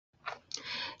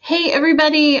Hey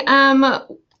everybody,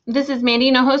 this is Mandy,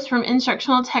 no host from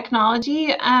Instructional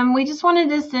Technology. We just wanted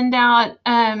to send out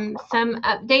some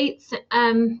updates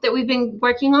that we've been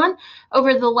working on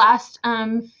over the last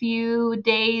few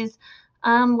days.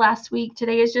 Last week,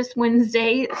 today is just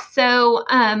Wednesday. So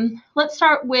let's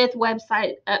start with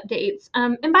website updates.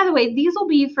 And by the way, these will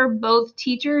be for both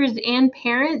teachers and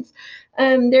parents.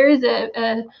 There is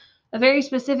a very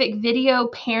specific video,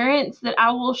 parents, that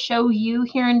I will show you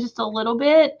here in just a little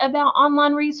bit about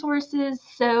online resources.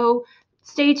 So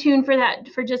stay tuned for that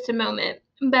for just a moment.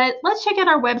 But let's check out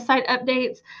our website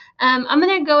updates. I'm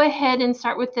going to go ahead and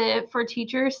start with the for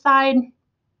teachers side.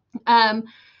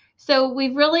 So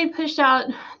we've really pushed out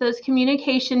those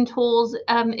communication tools.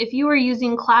 If you are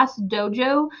using Class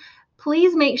Dojo,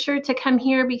 please make sure to come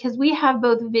here because we have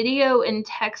both video and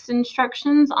text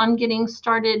instructions on getting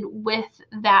started with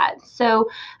that. So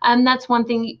that's one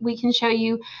thing we can show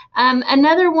you.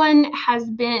 Another one has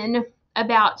been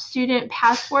about student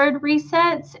password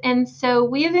resets. And so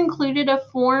we have included a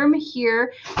form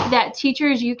here that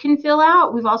teachers, you can fill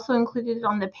out. We've also included it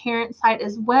on the parent site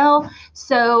as well.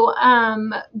 So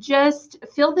just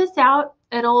fill this out.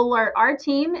 It'll alert our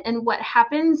team, and what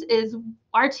happens is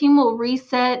our team will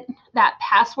reset that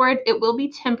password. It will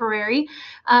be temporary.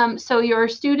 So your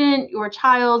student, your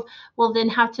child will then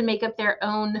have to make up their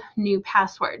own new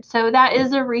password. So that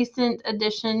is a recent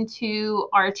addition to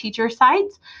our teacher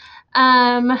sites.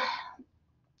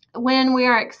 When we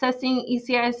are accessing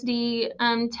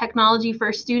ECISD technology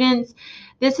for students,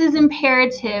 this is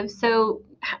imperative. So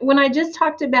when I just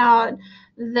talked about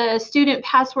the student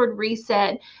password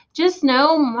reset, just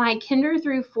know my kinder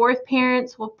through fourth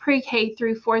parents, well, pre-K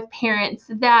through fourth parents,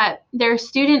 that their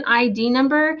student ID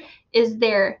number is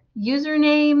their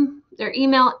username, their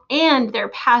email, and their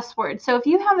password. So if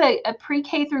you have a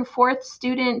pre-K through fourth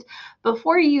student,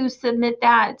 before you submit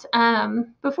that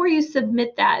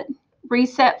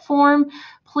reset form,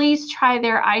 please try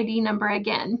their ID number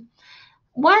again.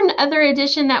 One other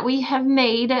addition that we have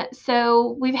made,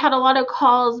 so we've had a lot of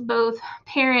calls, both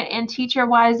parent and teacher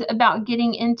wise, about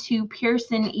getting into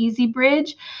Pearson Easy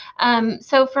Bridge.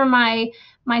 So for my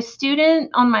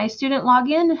student, on my student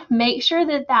login, make sure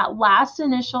that that last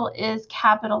initial is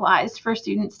capitalized for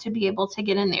students to be able to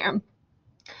get in there.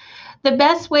 The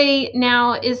best way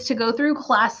now is to go through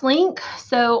ClassLink.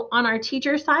 So on our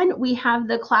teacher side, we have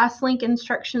the ClassLink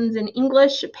instructions in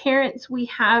English. Parents, we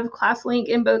have ClassLink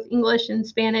in both English and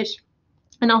Spanish,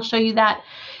 and I'll show you that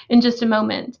in just a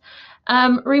moment.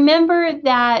 Remember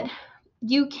that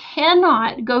you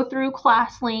cannot go through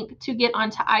ClassLink to get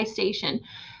onto iStation.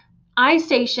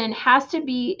 iStation has to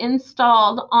be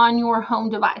installed on your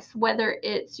home device, whether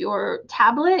it's your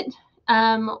tablet,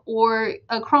 or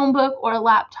a Chromebook or a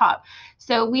laptop.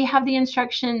 So we have the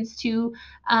instructions to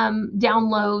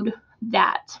download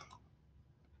that.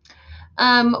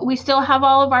 We still have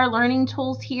all of our learning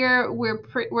tools here.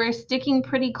 We're sticking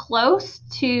pretty close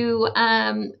to,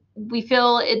 we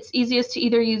feel it's easiest to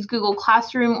either use Google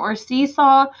Classroom or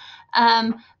Seesaw,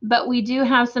 but we do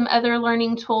have some other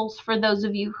learning tools for those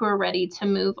of you who are ready to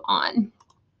move on.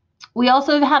 We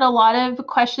also have had a lot of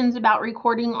questions about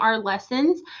recording our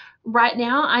lessons. Right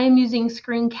now, I am using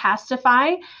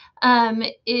Screencastify.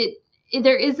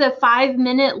 There is a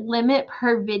 5-minute limit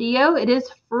per video. It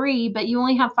is free, but you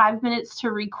only have 5 minutes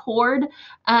to record.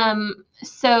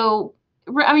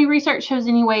 Research shows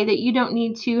anyway that you don't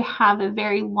need to have a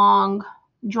very long,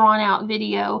 drawn-out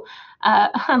video,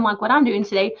 unlike what I'm doing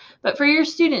today. But for your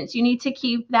students, you need to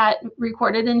keep that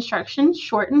recorded instruction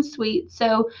short and sweet.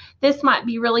 So this might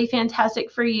be really fantastic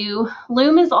for you.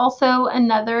 Loom is also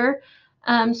another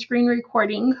screen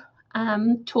recording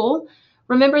tool.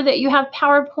 Remember that you have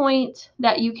PowerPoint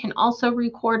that you can also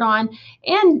record on,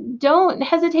 and don't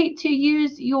hesitate to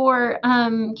use your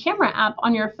camera app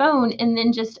on your phone and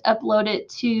then just upload it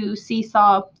to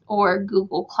Seesaw or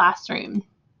Google Classroom.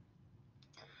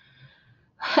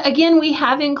 Again, we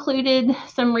have included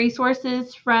some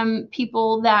resources from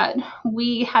people that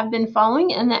we have been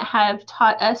following and that have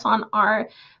taught us on our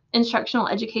instructional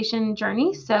education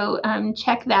journey. So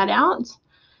check that out.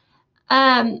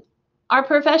 Our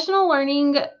professional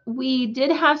learning, we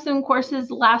did have some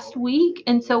courses last week.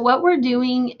 And so what we're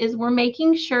doing is we're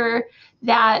making sure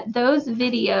that those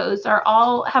videos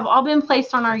have all been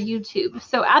placed on our YouTube.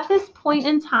 So at this point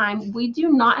in time, we do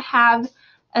not have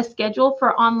a schedule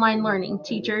for online learning,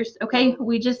 teachers. Okay,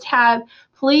 we just have,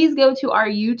 please go to our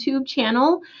YouTube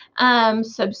channel,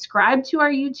 subscribe to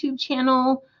our YouTube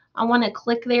channel. I want to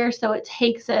click there so it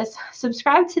takes us,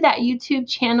 subscribe to that YouTube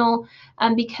channel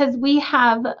because we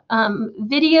have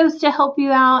videos to help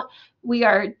you out. We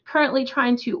are currently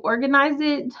trying to organize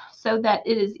it so that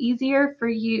it is easier for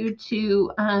you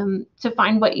to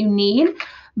find what you need.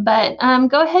 But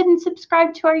go ahead and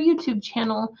subscribe to our YouTube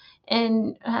channel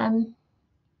and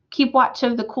keep watch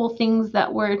of the cool things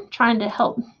that we're trying to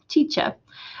help teach you.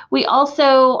 We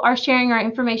also are sharing our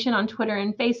information on Twitter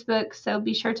and Facebook, so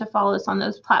be sure to follow us on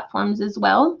those platforms as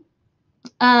well.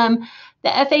 The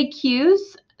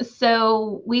FAQs,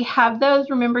 so we have those.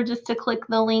 Remember just to click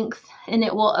the links and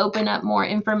it will open up more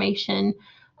information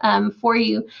for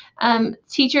you.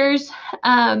 Teachers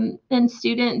and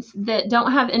students that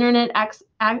don't have internet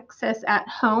access at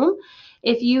home,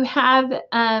 if you have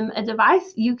a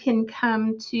device, you can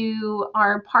come to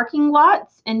our parking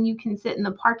lots and you can sit in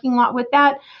the parking lot with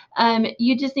that.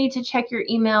 You just need to check your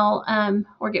email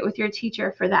or get with your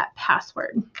teacher for that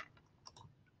password.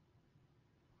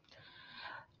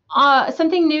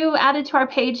 Something new added to our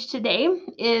page today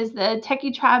is the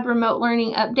TechyTribe remote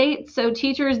learning update. So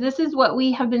teachers, this is what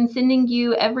we have been sending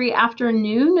you every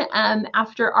afternoon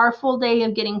after our full day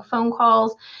of getting phone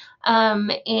calls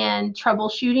and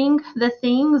troubleshooting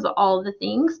all the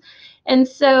things. And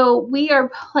so we are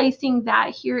placing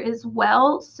that here as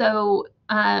well. So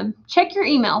check your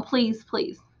email, please,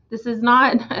 please. This is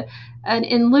not an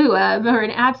in lieu of or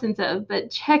an absence of,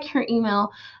 but check your email.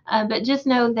 But just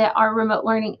know that our remote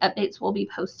learning updates will be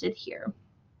posted here.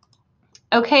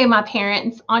 Okay, my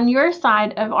parents, on your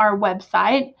side of our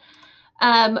website,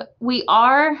 we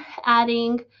are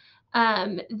adding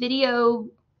videos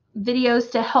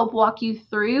to help walk you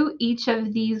through each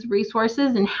of these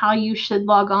resources and how you should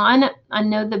log on. I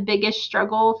know the biggest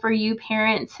struggle for you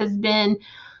parents has been,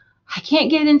 I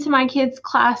can't get into my kids'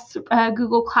 class,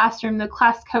 Google Classroom. The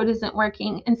class code isn't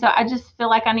working. And so I just feel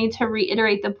like I need to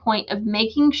reiterate the point of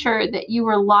making sure that you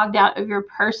were logged out of your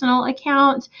personal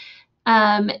account.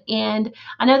 And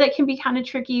I know that can be kind of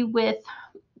tricky with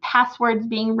passwords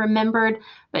being remembered,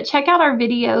 but check out our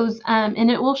videos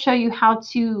and it will show you how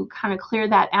to kind of clear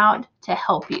that out to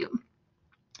help you.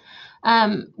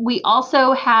 We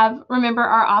also have, remember,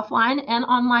 our offline and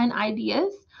online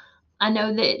ideas. I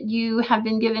know that you have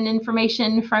been given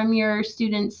information from your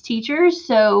students' teachers,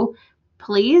 so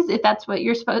please, if that's what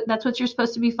you're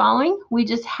supposed to be following, we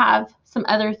just have some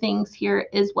other things here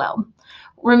as well.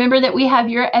 Remember that we have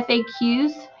your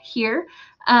FAQs here.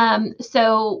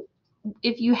 So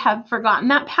if you have forgotten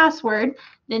that password,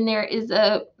 then there is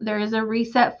a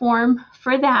reset form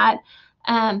for that.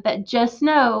 But just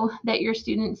know that your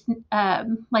students,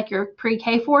 like your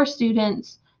pre-K4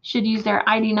 students, should use their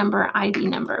ID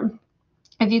number.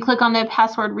 If you click on the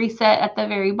password reset at the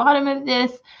very bottom of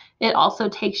this, it also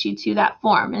takes you to that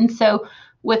form. And so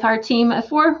with our team of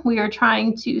 4, we are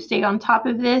trying to stay on top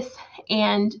of this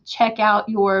and check out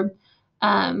your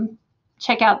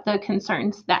check out the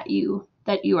concerns that you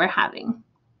are having.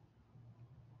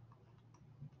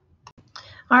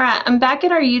 All right, I'm back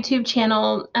at our YouTube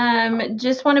channel.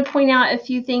 Just want to point out a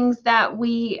few things that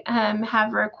we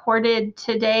have recorded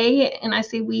today, and I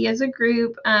say we as a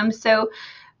group. So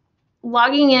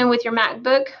logging in with your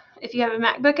MacBook, if you have a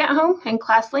MacBook at home, and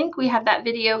ClassLink, we have that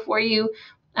video for you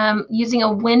using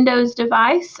a Windows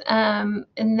device, and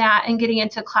getting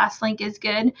into ClassLink is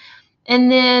good.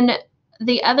 And then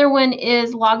the other one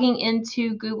is logging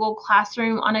into Google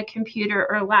Classroom on a computer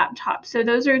or laptop. So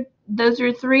those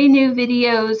are 3 new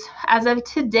videos as of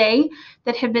today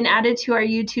that have been added to our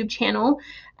YouTube channel.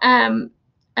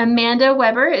 Amanda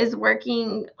Weber is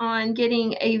working on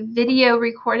getting a video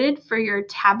recorded for your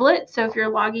tablet. So if you're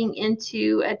logging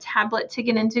into a tablet to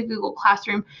get into Google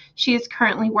Classroom, she is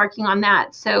currently working on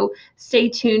that. So stay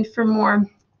tuned for more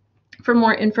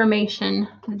information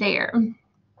there.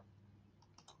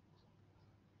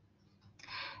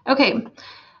 Okay,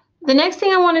 the next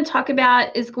thing I want to talk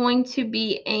about is going to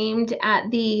be aimed at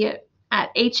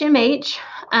HMH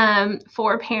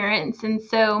for parents. And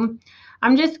so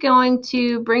I'm just going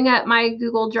to bring up my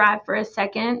Google Drive for a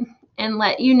second and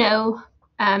let you know,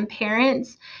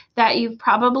 parents, that you've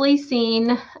probably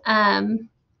seen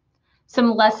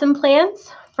some lesson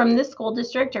plans from the school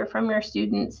district or from your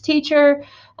student's teacher.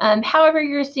 However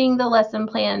you're seeing the lesson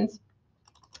plans,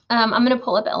 I'm going to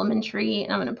pull up elementary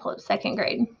and I'm going to pull up 2nd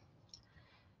grade.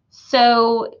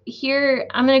 So here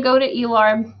I'm going to go to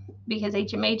ELAR because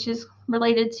HMH is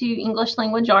related to English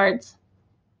Language Arts.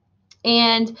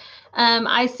 And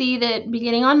I see that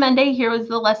beginning on Monday, here was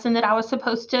the lesson that I was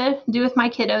supposed to do with my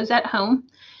kiddos at home.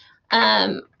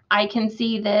 I can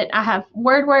see that I have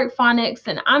word work, phonics,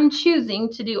 and I'm choosing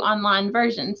to do online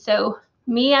version. So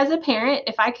me as a parent,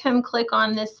 if I come click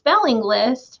on this spelling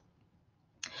list,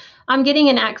 I'm getting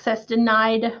an access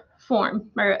denied form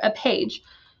or a page.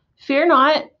 Fear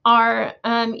not, our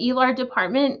ELAR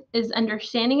department is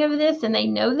understanding of this and they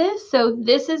know this. So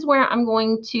this is where I'm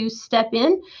going to step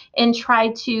in and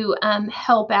try to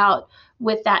help out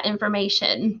with that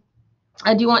information.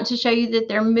 I do want to show you that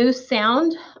their moose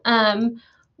sound,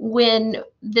 when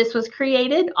this was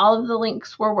created, all of the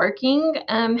links were working.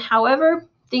 However,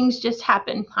 things just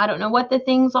happen. I don't know what the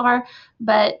things are,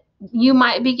 but you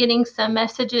might be getting some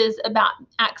messages about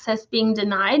access being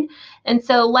denied. And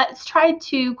so let's try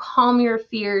to calm your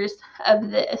fears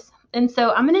of this. And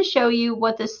so I'm going to show you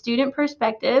what the student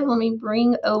perspective, let me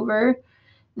bring over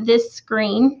this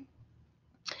screen.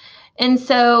 And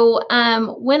so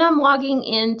when I'm logging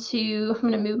into, I'm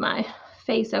going to move my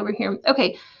face over here.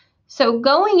 Okay, so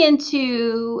going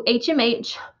into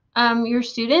HMH, your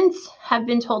students have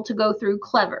been told to go through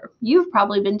Clever. You've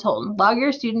probably been told, log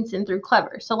your students in through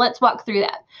Clever. So let's walk through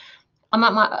that. I'm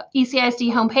at my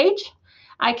ECISD homepage.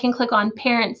 I can click on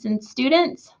Parents and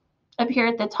Students up here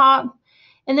at the top.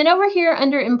 And then over here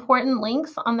under Important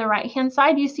Links on the right-hand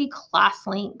side, you see Class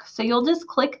Link. So you'll just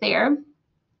click there.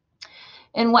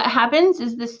 And what happens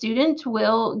is the student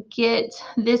will get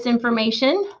this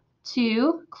information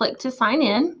to click to sign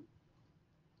in.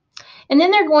 And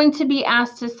then they're going to be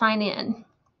asked to sign in.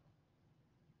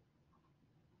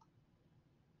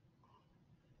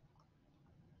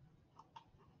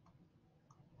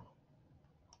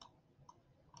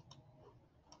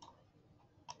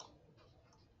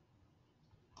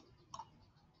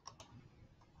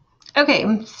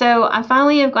 Okay, so I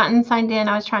finally have gotten signed in.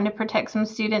 I was trying to protect some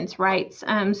students' rights,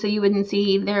 so you wouldn't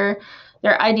see their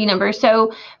ID number.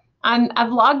 So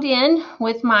I've logged in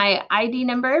with my ID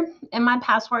number and my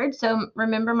password. So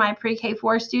remember, my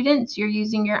pre-K4 students, you're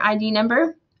using your ID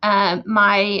number,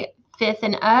 my 5th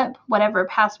and up, whatever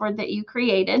password that you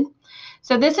created.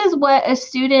 So this is what a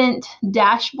student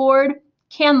dashboard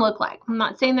can look like. I'm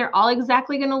not saying they're all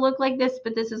exactly going to look like this,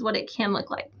 but this is what it can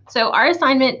look like. So our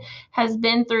assignment has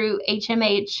been through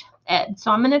HMH Ed.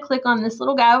 So I'm going to click on this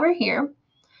little guy over here.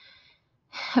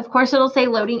 Of course, it'll say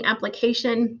loading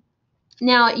application.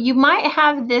 Now, you might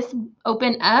have this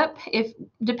open up if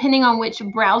depending on which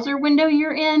browser window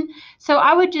you're in. So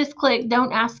I would just click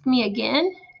Don't Ask Me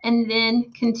Again and then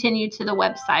continue to the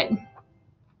website.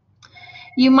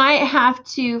 You might have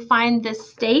to find the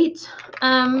state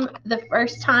the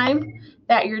first time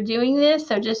that you're doing this.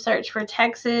 So just search for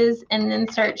Texas and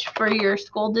then search for your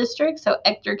school district. So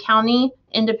Ector County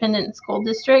Independent School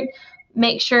District.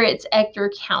 Make sure it's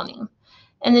Ector County.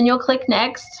 And then you'll click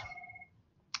Next.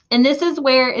 And this is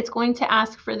where it's going to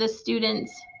ask for the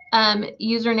student's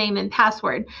username and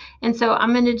password. And so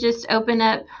I'm going to just open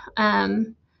up,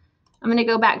 I'm going to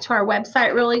go back to our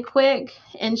website really quick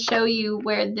and show you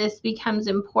where this becomes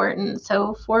important.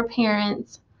 So for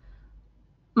parents,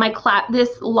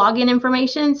 this login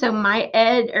information, so my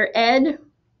ed,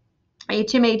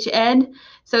 HMH Ed.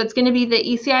 So it's going to be the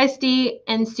ECISD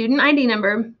and student ID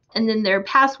number, and then their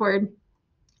password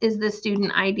is the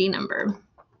student ID number.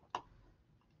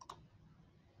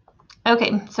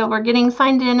 Okay, so we're getting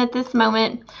signed in at this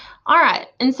moment. All right,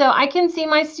 and so I can see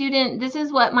my student. This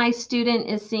is what my student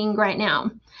is seeing right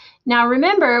now. Now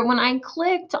remember, when I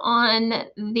clicked on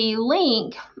the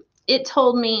link, it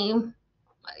told me,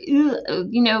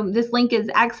 this link is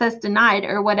access denied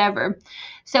or whatever.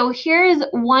 So here's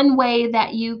one way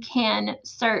that you can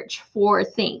search for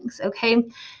things, okay?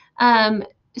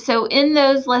 So in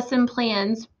those lesson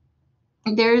plans,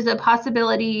 there's a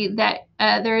possibility that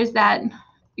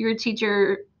your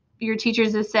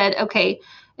teachers have said, okay,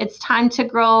 it's time to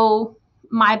grow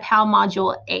MyPal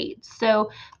Module 8.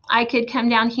 So I could come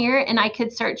down here and I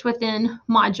could search within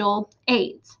Module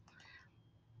 8.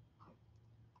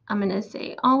 I'm going to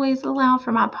say always allow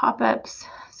for my pop-ups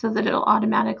so that it'll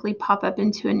automatically pop up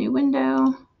into a new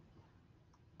window.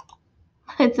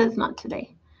 It says not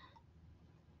today.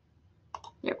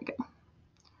 There we go.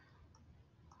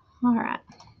 All right.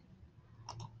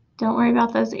 Don't worry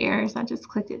about those errors. I just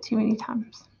clicked it too many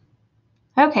times.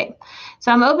 Okay,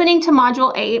 so I'm opening to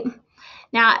Module 8.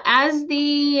 Now, as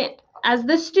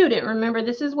the student, remember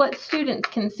this is what students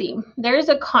can see. There's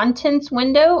a contents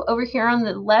window over here on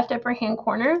the left upper hand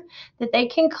corner that they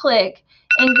can click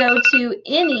and go to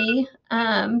any.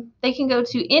 They can go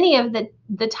to any of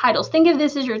the titles. Think of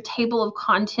this as your table of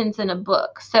contents in a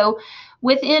book. So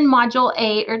within Module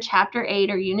 8 or Chapter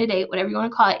 8 or Unit 8, whatever you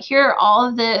want to call it, here are all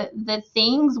of the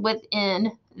things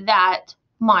within that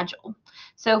module.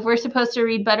 So if we're supposed to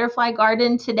read Butterfly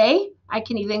Garden today, I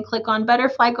can even click on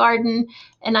Butterfly Garden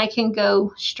and I can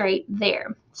go straight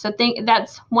there. So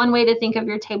that's one way to think of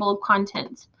your table of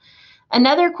contents.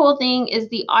 Another cool thing is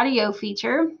the audio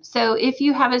feature. So if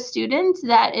you have a student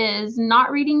that is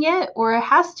not reading yet or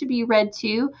has to be read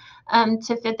to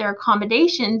fit their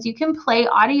accommodations, you can play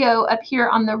audio up here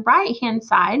on the right-hand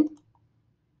side.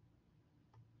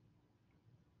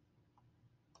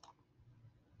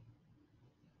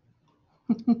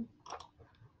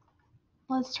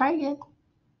 Let's try again.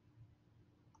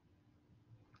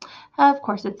 Of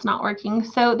course, it's not working.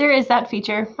 So there is that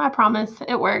feature. I promise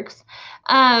it works.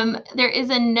 There is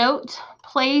a note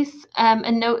place,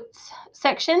 a notes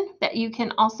section that you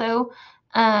can also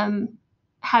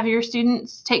have your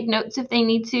students take notes if they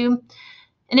need to.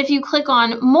 And if you click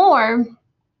on more,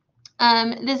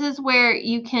 this is where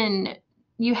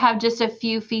you have just a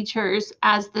few features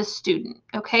as the student.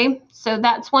 Okay, so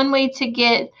that's one way to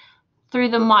get through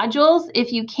the modules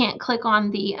if you can't click on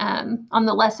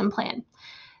the lesson plan.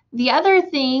 The other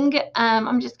thing,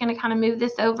 I'm just going to kind of move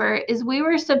this over, is we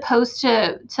were supposed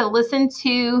to listen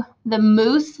to the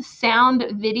moose sound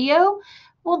video.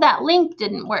 Well, that link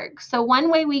didn't work. So one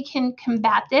way we can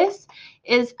combat this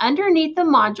is underneath the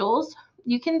modules,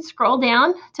 you can scroll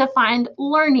down to find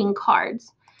learning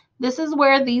cards. This is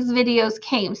where these videos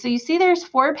came. So you see there's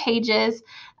 4 pages.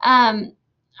 I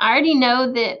already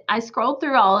know that I scrolled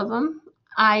through all of them.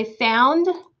 I found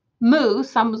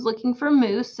moose. I was looking for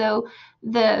moose. So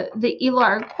the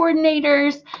ELAR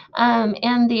coordinators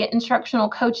and the instructional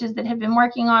coaches that have been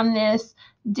working on this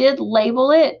did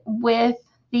label it with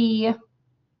the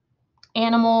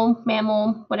animal,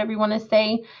 mammal, whatever you want to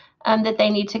say, that they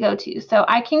need to go to. So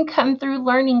I can come through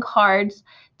learning cards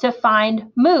to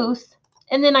find moose,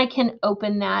 and then I can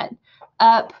open that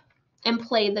up and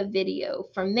play the video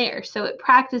from there. So it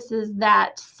practices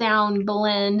that sound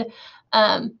blend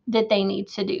that they need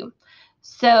to do.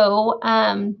 So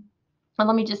well,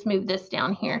 let me just move this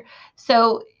down here.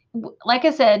 So like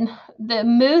I said, the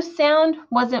moose sound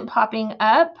wasn't popping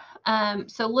up.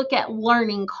 So look at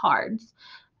learning cards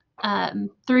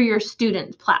through your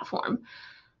student platform.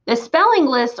 The spelling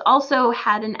list also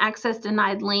had an access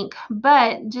denied link,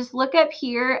 but just look up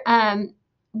here.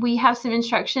 We have some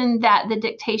instruction that the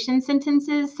dictation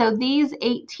sentences, so these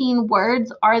 18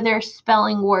 words are their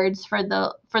spelling words for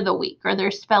the week, or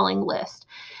their spelling list.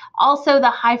 Also, the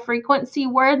high frequency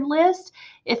word list,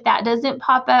 if that doesn't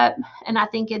pop up, and I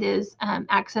think it is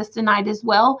access denied as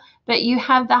well, but you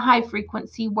have the high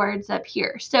frequency words up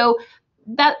here. So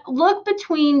that look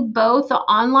between both the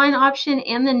online option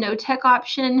and the no tech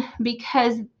option,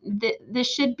 because this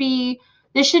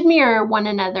should mirror one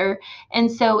another.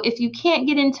 And so if you can't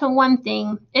get into one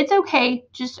thing, it's okay.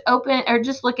 Just open or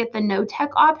just look at the no tech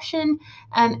option,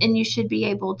 and you should be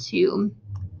able to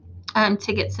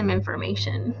get some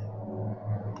information.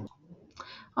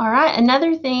 All right,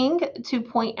 another thing to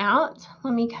point out,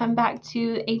 let me come back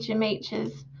to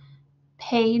HMH's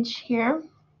page here.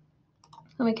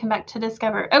 Let me come back to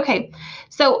Discover. Okay,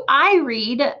 so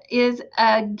iRead is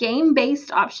a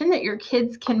game-based option that your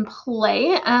kids can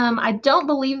play. I don't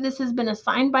believe this has been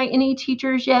assigned by any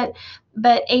teachers yet,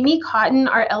 but Amy Cotton,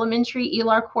 our elementary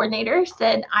ELAR coordinator,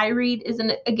 said iRead is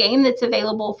a game that's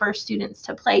available for students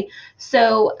to play.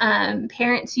 So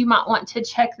parents, you might want to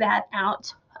check that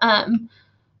out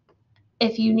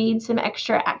if you need some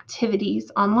extra activities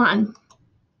online.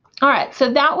 All right,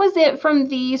 so that was it from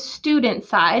the student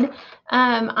side.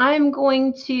 I'm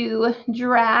going to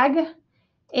drag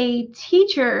a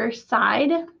teacher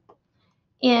side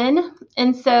in.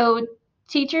 And so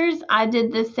teachers, I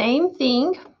did the same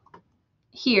thing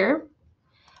here.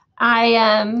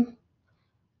 I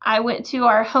went to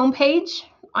our homepage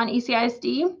on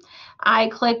ECISD. I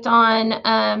clicked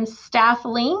on staff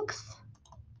links.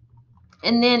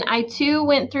 And then I too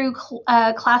went through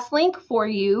class link for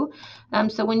you.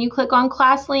 So when you click on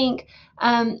class link,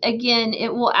 again,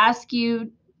 it will ask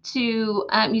you to,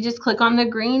 you just click on the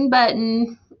green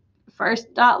button,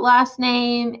 first dot last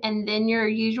name, and then your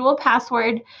usual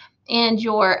password, and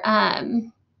your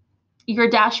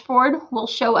dashboard will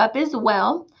show up as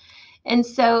well. And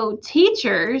so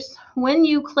teachers, when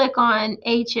you click on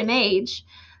HMH,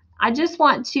 I just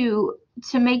want to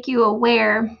make you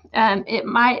aware, it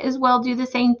might as well do the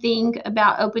same thing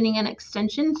about opening an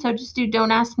extension. So just do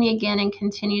don't ask me again and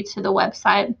continue to the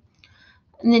website,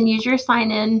 and then use your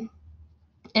sign-in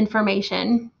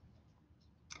information.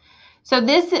 So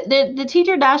the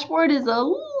teacher dashboard is a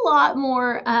lot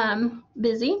more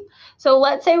busy. So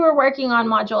let's say we're working on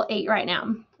module 8 right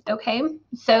now. Okay,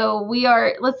 so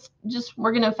we're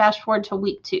going to fast forward to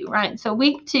week 2, right? So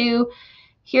week 2,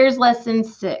 here's lesson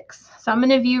 6. So I'm going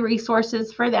to view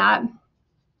resources for that.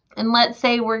 And let's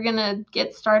say we're going to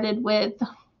get started with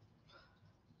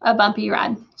a bumpy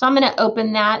ride. So I'm going to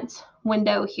open that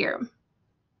window here.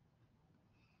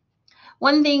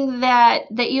 One thing that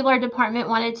the ELAR department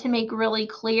wanted to make really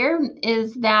clear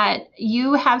is that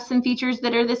you have some features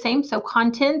that are the same. So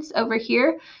contents over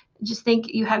here, just think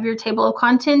you have your table of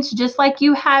contents, just like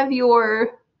you have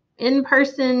your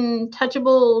in-person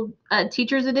touchable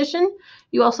teacher's edition.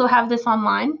 You also have this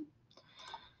online.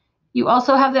 You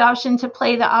also have the option to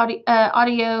play the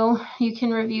audio. You can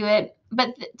review it. But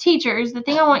teachers, the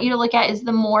thing I want you to look at is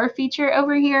the more feature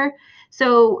over here.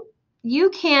 So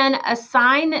you can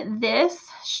assign this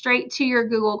straight to your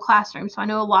Google Classroom. So I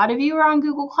know a lot of you are on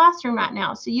Google Classroom right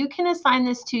now. So you can assign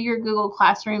this to your Google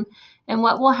Classroom. And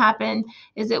what will happen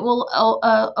is it will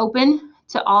open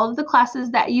to all of the classes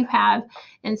that you have.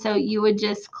 And so you would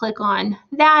just click on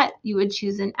that. You would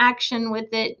choose an action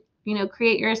with it,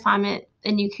 create your assignment,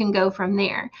 and you can go from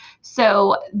there.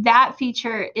 So that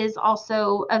feature is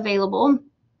also available.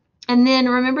 And then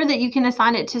remember that you can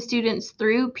assign it to students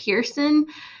through Pearson,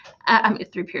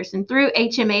 through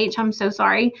HMH, I'm so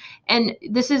sorry. And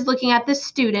this is looking at the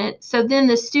student. So then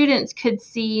the students could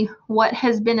see what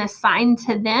has been assigned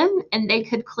to them, and they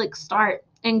could click start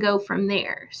and go from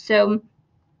there. So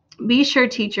be sure,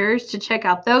 teachers, to check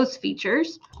out those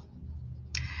features.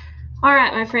 All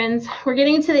right, my friends, we're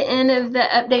getting to the end of the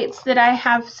updates that I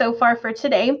have so far for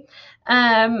today.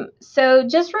 So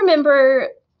just remember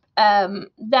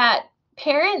that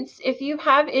parents, if you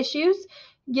have issues,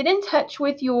 get in touch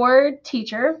with your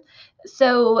teacher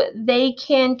so they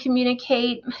can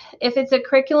communicate. If it's a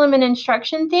curriculum and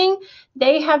instruction thing,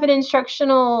 they have an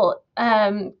instructional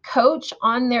coach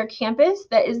on their campus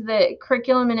that is the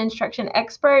curriculum and instruction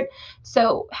expert.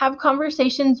 So have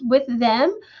conversations with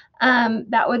them.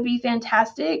 That would be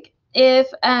fantastic. If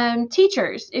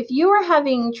teachers, if you are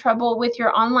having trouble with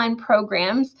your online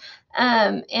programs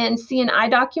and C&I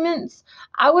documents,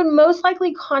 I would most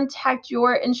likely contact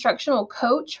your instructional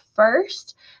coach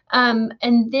first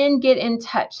and then get in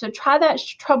touch. So try that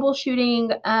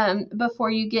troubleshooting before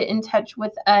you get in touch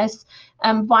with us.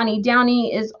 Bonnie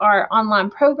Downey is our online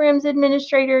programs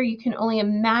administrator. You can only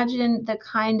imagine the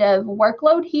kind of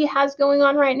workload he has going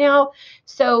on right now.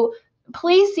 So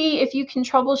please see if you can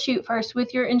troubleshoot first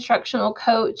with your instructional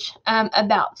coach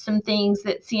about some things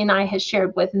that CNI has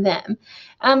shared with them.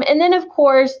 And then, of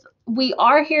course, we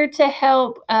are here to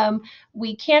help.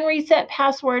 We can reset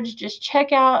passwords. Just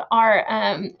check out our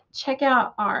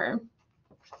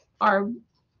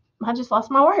I just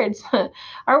lost my words,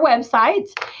 our website,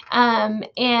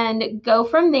 and go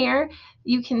from there.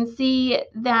 You can see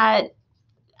that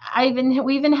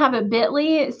we even have a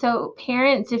bit.ly. So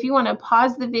parents, if you want to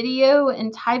pause the video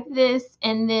and type this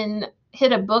and then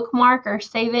hit a bookmark or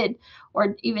save it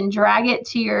or even drag it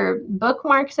to your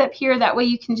bookmarks up here, that way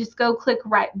you can just go click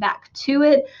right back to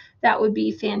it. That would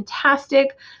be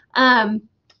fantastic.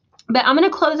 But I'm going to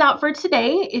close out for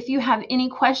today. If you have any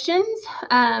questions,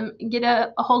 get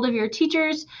a hold of your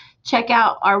teachers. Check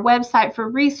out our website for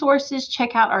resources.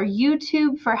 Check out our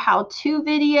YouTube for how-to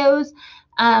videos.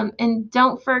 And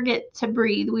don't forget to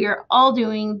breathe. We are all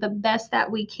doing the best that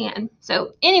we can.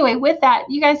 So anyway, with that,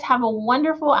 you guys have a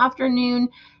wonderful afternoon.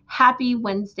 Happy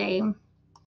Wednesday.